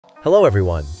Hello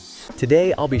everyone!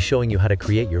 Today I'll be showing you how to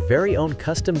create your very own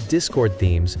custom Discord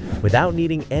themes without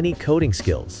needing any coding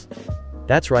skills.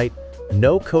 That's right,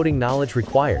 no coding knowledge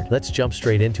required. Let's jump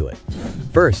straight into it.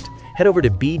 First, head over to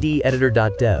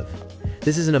bdeditor.dev.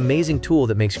 This is an amazing tool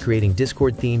that makes creating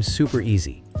Discord themes super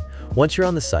easy. Once you're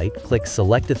on the site, click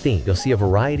Select a Theme. You'll see a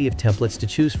variety of templates to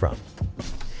choose from.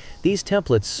 These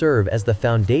templates serve as the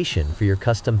foundation for your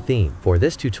custom theme. For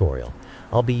this tutorial,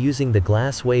 I'll be using the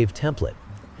Glass Wave template,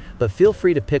 but feel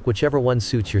free to pick whichever one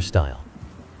suits your style.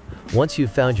 Once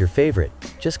you've found your favorite,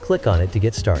 just click on it to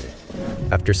get started.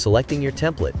 After selecting your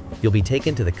template, you'll be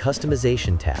taken to the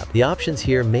Customization tab. The options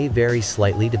here may vary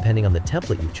slightly depending on the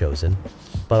template you've chosen,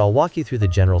 but I'll walk you through the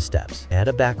general steps. Add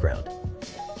a background.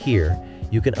 Here,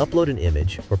 you can upload an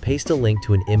image or paste a link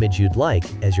to an image you'd like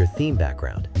as your theme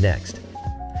background. Next,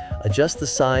 adjust the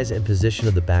size and position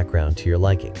of the background to your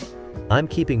liking. I'm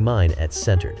keeping mine at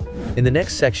centered. In the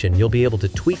next section, you'll be able to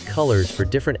tweak colors for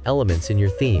different elements in your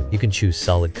theme. You can choose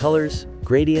solid colors,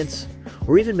 gradients,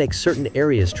 or even make certain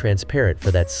areas transparent for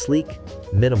that sleek,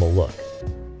 minimal look.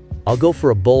 I'll go for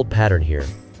a bold pattern here,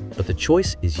 but the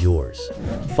choice is yours.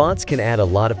 Fonts can add a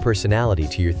lot of personality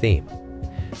to your theme.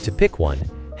 To pick one,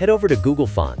 head over to Google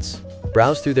Fonts,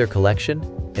 browse through their collection,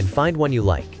 and find one you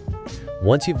like.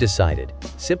 Once you've decided,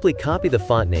 simply copy the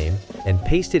font name and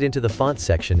paste it into the font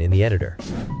section in the editor.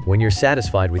 When you're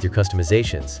satisfied with your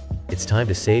customizations, it's time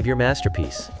to save your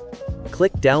masterpiece.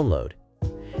 Click Download.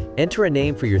 Enter a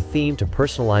name for your theme to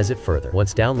personalize it further.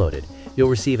 Once downloaded, you'll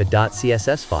receive a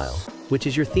 .css file, which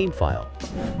is your theme file.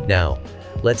 Now,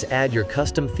 let's add your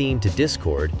custom theme to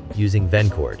Discord using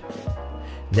Vencord.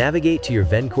 Navigate to your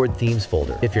Vencord Themes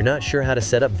folder. If you're not sure how to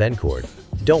set up Vencord,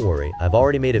 don't worry, I've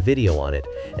already made a video on it,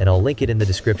 and I'll link it in the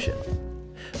description.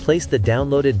 Place the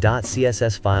downloaded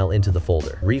 .css file into the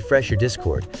folder. Refresh your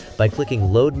Discord by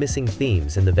clicking Load Missing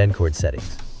Themes in the Vencord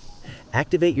settings.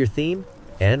 Activate your theme,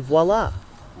 and voila!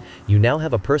 You now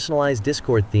have a personalized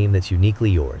Discord theme that's uniquely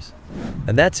yours.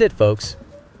 And that's it, folks.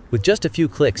 With just a few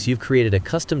clicks, you've created a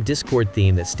custom Discord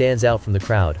theme that stands out from the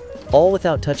crowd, all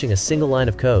without touching a single line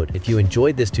of code. If you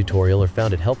enjoyed this tutorial or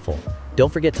found it helpful,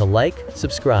 don't forget to like,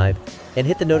 subscribe, and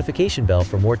hit the notification bell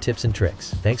for more tips and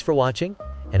tricks. Thanks for watching,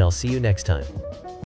 and I'll see you next time.